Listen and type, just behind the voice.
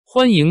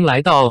欢迎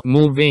来到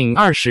Moving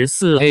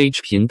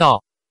 24h 频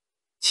道，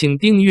请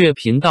订阅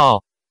频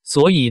道，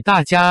所以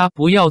大家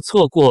不要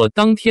错过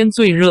当天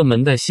最热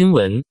门的新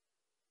闻。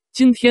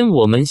今天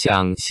我们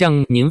想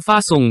向您发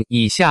送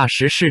以下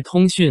时事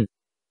通讯：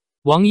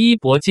王一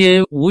博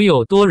街舞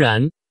有多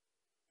燃？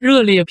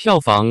热烈票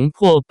房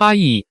破8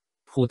亿，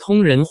普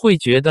通人会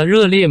觉得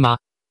热烈吗？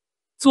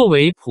作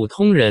为普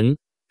通人，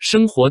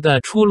生活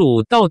的出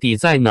路到底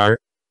在哪儿？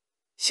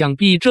想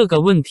必这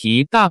个问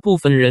题大部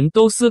分人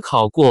都思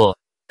考过，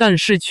但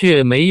是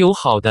却没有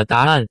好的答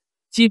案，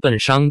基本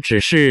上只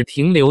是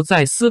停留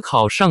在思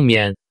考上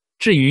面，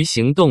至于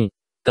行动，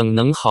等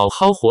能好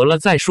好活了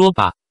再说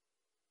吧。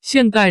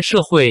现代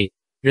社会，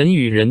人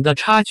与人的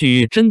差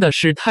距真的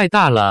是太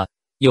大了，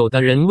有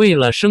的人为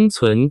了生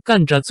存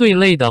干着最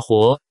累的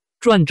活，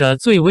赚着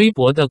最微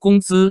薄的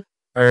工资，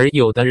而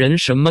有的人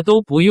什么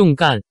都不用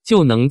干，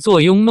就能做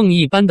庸梦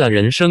一般的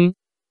人生。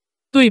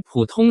对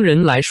普通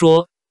人来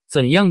说，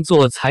怎样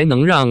做才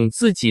能让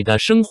自己的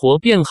生活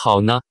变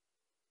好呢？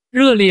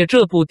热烈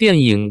这部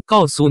电影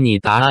告诉你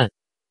答案。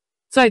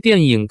在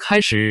电影开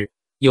始，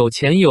有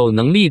钱有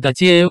能力的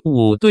街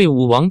舞队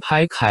伍王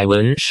牌凯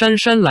文姗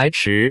姗来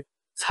迟，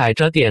踩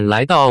着点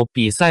来到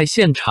比赛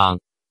现场，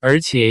而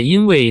且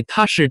因为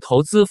他是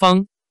投资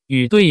方，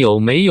与队友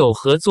没有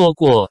合作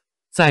过，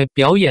在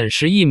表演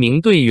时一名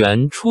队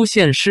员出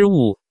现失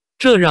误，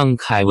这让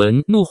凯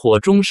文怒火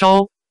中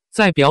烧，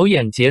在表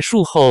演结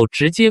束后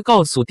直接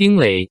告诉丁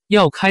磊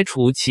要开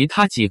除其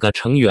他几个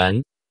成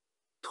员。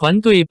团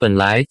队本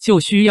来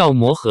就需要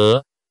磨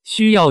合，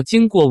需要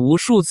经过无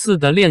数次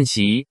的练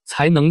习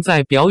才能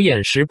在表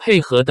演时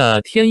配合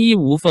的天衣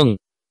无缝。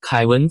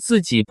凯文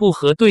自己不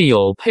和队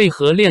友配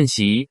合练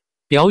习，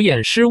表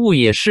演失误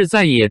也是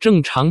再也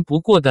正常不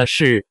过的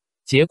事，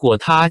结果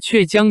他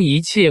却将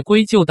一切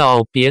归咎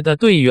到别的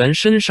队员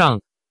身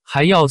上，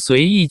还要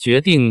随意决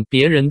定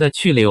别人的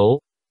去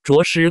留，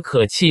着实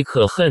可气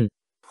可恨。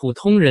普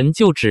通人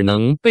就只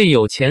能被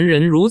有钱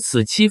人如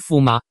此欺负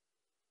吗？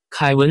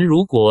凯文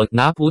如果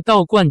拿不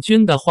到冠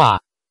军的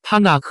话，他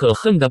那可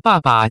恨的爸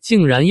爸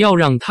竟然要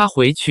让他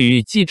回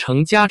去继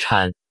承家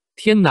产，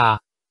天哪，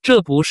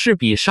这不是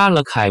比杀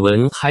了凯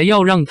文还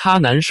要让他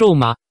难受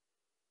吗？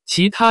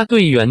其他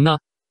队员呢？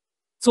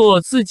做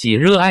自己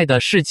热爱的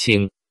事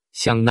情，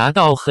想拿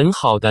到很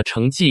好的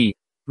成绩，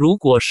如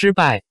果失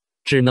败，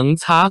只能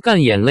擦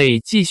干眼泪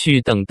继续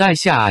等待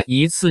下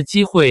一次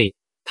机会，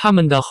他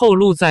们的后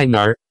路在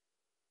哪儿？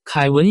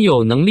凯文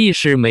有能力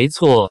是没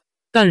错，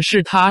但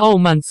是他傲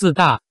慢自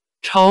大，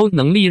超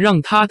能力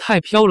让他太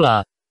飘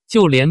了，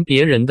就连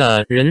别人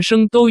的人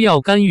生都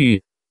要干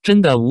预，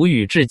真的无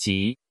语至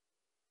极。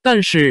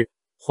但是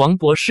黄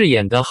渤饰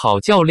演的好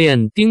教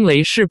练丁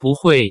雷是不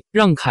会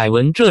让凯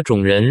文这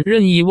种人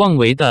任意妄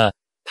为的，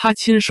他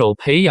亲手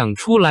培养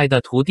出来的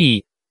徒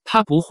弟，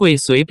他不会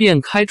随便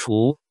开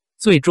除。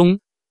最终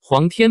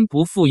皇天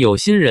不负有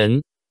心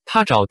人，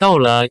他找到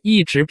了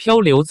一直漂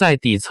流在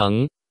底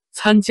层，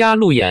参加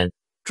路演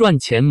赚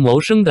钱谋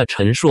生的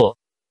陈硕。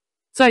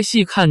再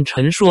细看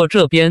陈硕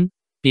这边，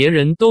别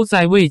人都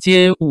在为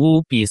街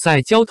舞比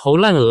赛焦头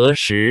烂额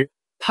时，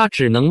他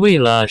只能为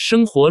了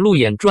生活路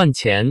演赚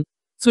钱。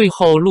最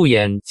后路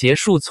演结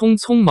束，匆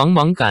匆忙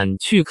忙赶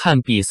去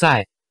看比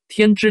赛，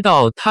天知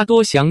道他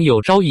多想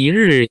有朝一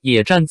日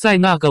也站在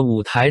那个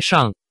舞台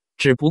上，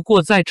只不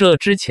过在这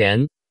之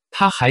前，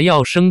他还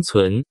要生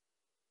存。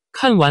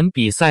看完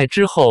比赛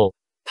之后，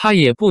他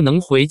也不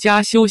能回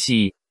家休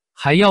息，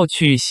还要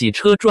去洗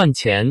车赚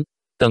钱，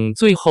等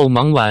最后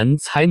忙完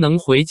才能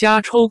回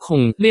家抽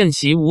空练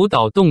习舞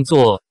蹈动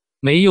作。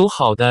没有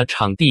好的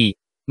场地，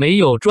没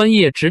有专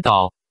业指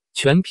导，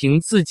全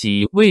凭自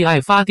己为爱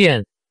发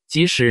电，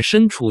即使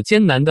身处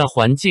艰难的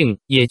环境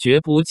也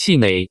绝不气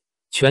馁，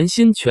全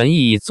心全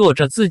意做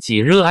着自己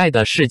热爱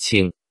的事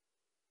情。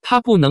他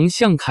不能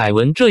像凯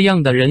文这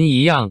样的人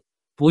一样，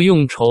不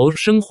用愁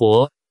生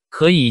活，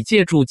可以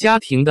借助家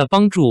庭的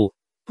帮助，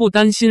不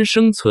担心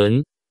生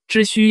存，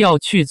只需要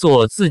去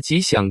做自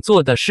己想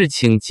做的事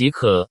情即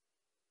可。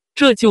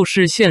这就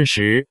是现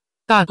实，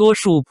大多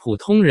数普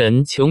通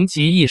人穷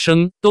极一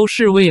生都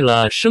是为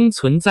了生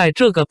存在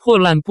这个破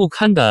烂不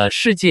堪的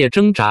世界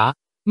挣扎，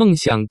梦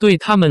想对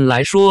他们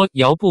来说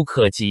遥不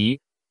可及，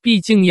毕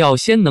竟要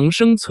先能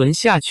生存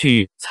下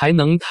去，才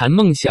能谈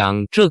梦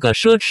想这个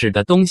奢侈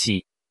的东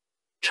西。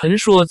陈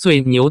硕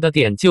最牛的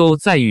点就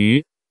在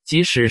于，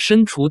即使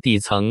身处底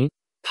层，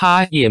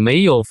他也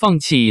没有放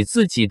弃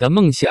自己的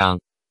梦想，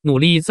努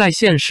力在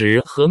现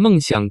实和梦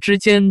想之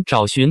间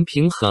找寻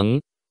平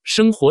衡，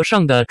生活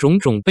上的种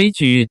种悲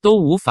剧都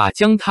无法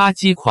将他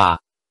击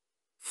垮。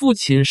父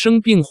亲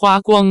生病花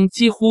光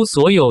几乎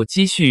所有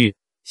积蓄，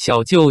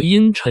小舅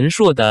因陈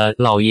硕的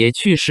姥爷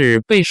去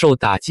世备受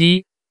打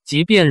击，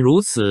即便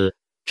如此，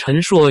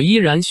陈硕依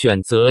然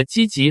选择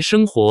积极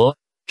生活。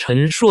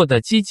陈硕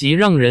的积极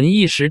让人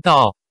意识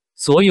到，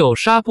所有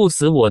杀不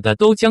死我的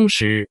都将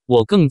使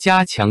我更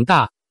加强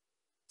大。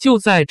就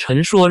在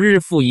陈硕日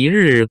复一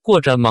日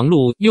过着忙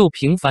碌又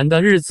平凡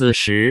的日子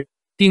时，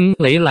丁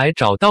雷来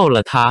找到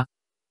了他。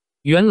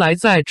原来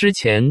在之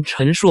前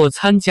陈硕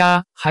参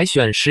加海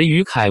选时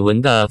与凯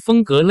文的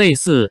风格类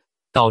似，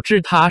导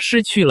致他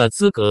失去了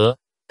资格，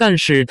但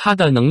是他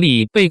的能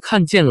力被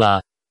看见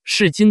了，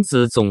是金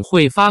子总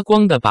会发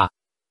光的吧。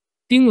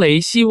丁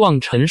雷希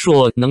望陈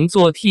硕能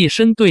做替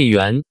身队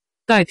员，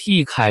代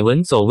替凯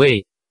文走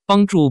位，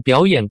帮助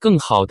表演更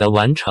好的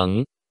完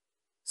成。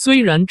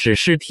虽然只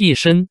是替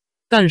身，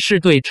但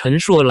是对陈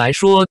硕来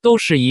说都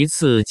是一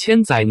次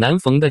千载难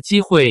逢的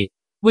机会，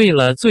为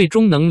了最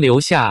终能留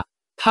下，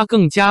他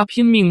更加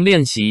拼命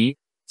练习，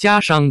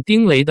加上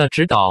丁雷的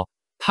指导，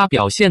他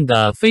表现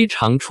得非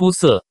常出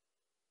色。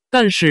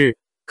但是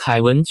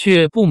凯文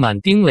却不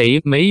满丁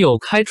雷没有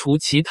开除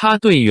其他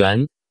队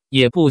员，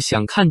也不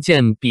想看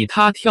见比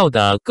他跳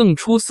得更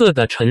出色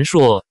的陈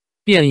硕，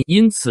便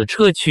因此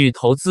撤去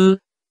投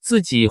资，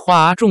自己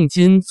花重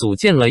金组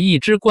建了一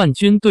支冠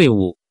军队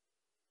伍。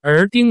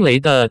而丁雷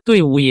的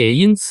队伍也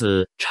因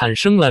此产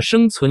生了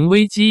生存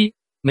危机，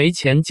没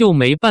钱就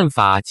没办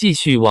法继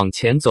续往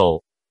前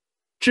走。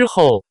之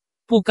后，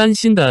不甘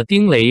心的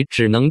丁雷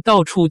只能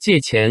到处借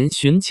钱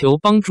寻求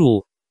帮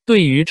助。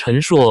对于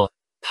陈硕，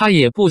他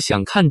也不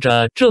想看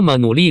着这么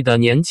努力的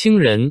年轻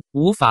人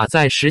无法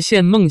在实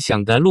现梦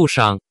想的路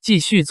上继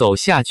续走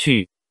下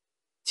去。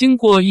经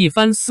过一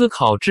番思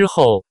考之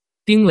后，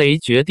丁雷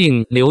决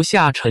定留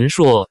下陈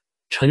硕。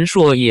陈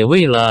硕也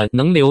为了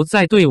能留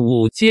在队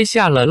伍接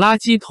下了垃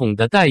圾桶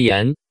的代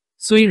言，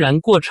虽然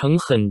过程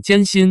很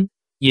艰辛，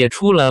也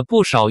出了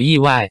不少意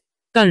外，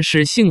但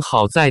是幸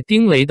好在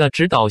丁雷的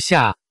指导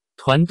下，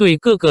团队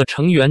各个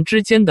成员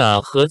之间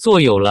的合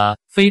作有了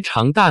非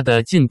常大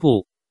的进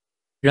步。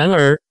然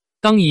而，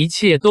当一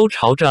切都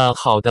朝着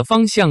好的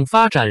方向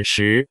发展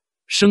时，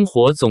生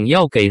活总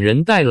要给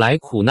人带来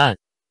苦难。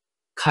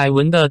凯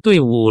文的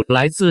队伍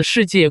来自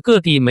世界各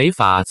地，没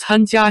法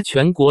参加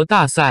全国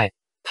大赛，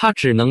他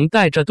只能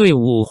带着队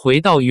伍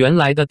回到原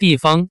来的地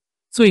方，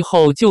最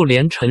后就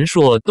连陈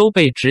硕都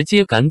被直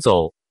接赶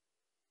走。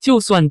就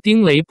算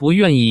丁雷不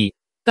愿意，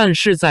但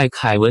是在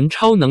凯文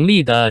超能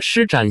力的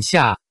施展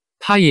下，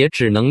他也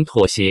只能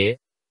妥协。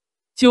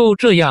就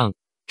这样，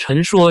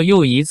陈硕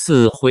又一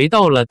次回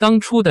到了当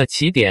初的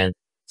起点，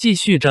继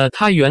续着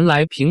他原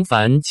来平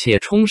凡且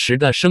充实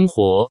的生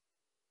活。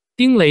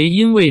丁雷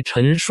因为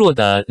陈硕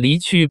的离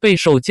去备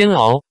受煎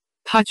熬，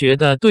他觉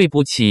得对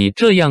不起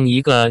这样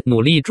一个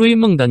努力追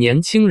梦的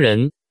年轻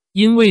人，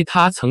因为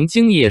他曾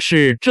经也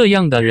是这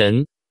样的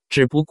人，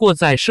只不过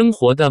在生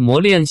活的磨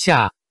练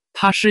下，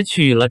他失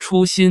去了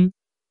初心。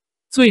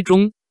最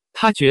终，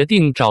他决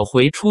定找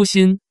回初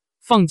心，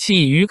放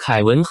弃与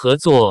凯文合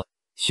作，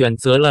选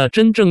择了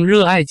真正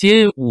热爱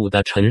街舞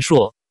的陈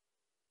硕。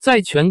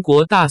在全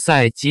国大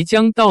赛即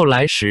将到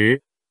来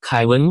时，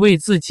凯文为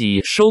自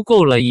己收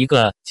购了一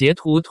个截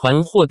图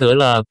团，获得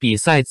了比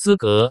赛资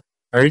格，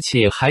而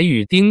且还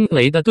与丁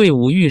雷的队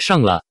伍遇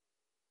上了。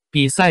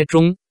比赛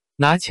中，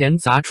拿钱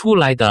砸出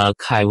来的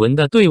凯文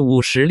的队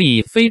伍实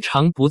力非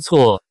常不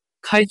错，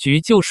开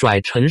局就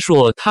甩陈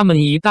硕他们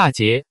一大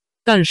截。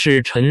但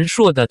是陈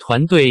硕的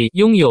团队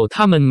拥有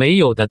他们没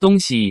有的东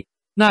西，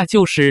那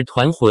就是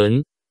团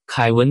魂。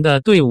凯文的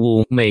队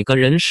伍每个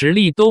人实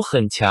力都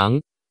很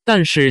强，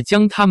但是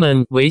将他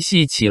们维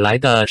系起来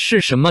的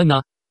是什么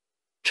呢？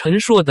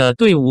陈硕的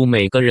队伍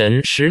每个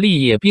人实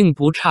力也并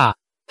不差，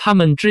他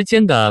们之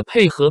间的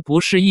配合不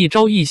是一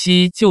朝一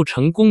夕就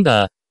成功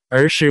的，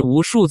而是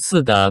无数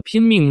次的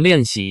拼命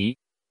练习。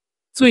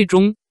最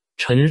终，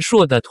陈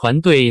硕的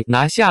团队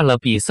拿下了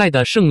比赛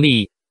的胜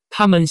利，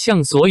他们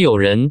向所有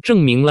人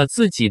证明了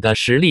自己的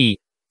实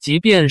力，即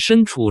便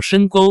身处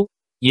深沟，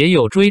也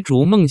有追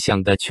逐梦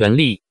想的权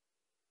利。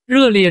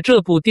热烈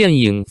这部电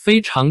影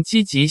非常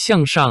积极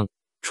向上，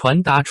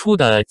传达出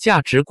的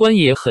价值观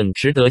也很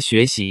值得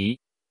学习。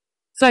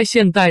在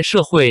现代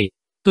社会，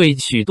对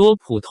许多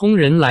普通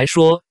人来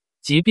说，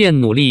即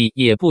便努力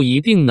也不一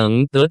定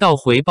能得到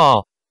回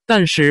报，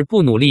但是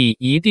不努力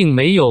一定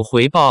没有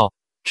回报，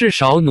至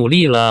少努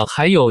力了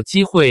还有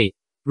机会。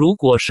如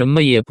果什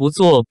么也不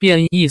做，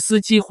便一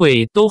丝机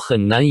会都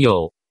很难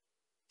有。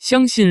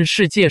相信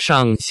世界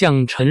上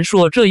像陈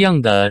硕这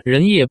样的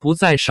人也不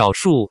在少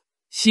数，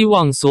希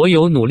望所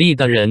有努力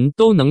的人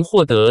都能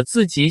获得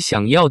自己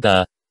想要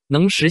的，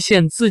能实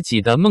现自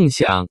己的梦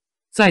想，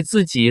在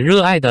自己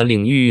热爱的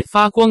领域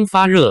发光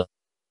发热。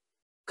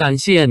感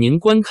谢您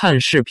观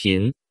看视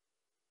频。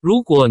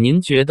如果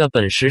您觉得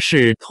本时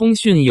事通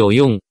讯有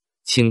用，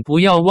请不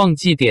要忘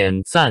记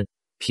点赞、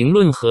评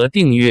论和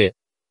订阅。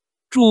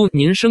祝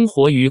您生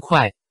活愉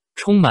快，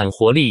充满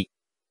活力。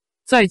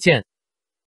再见。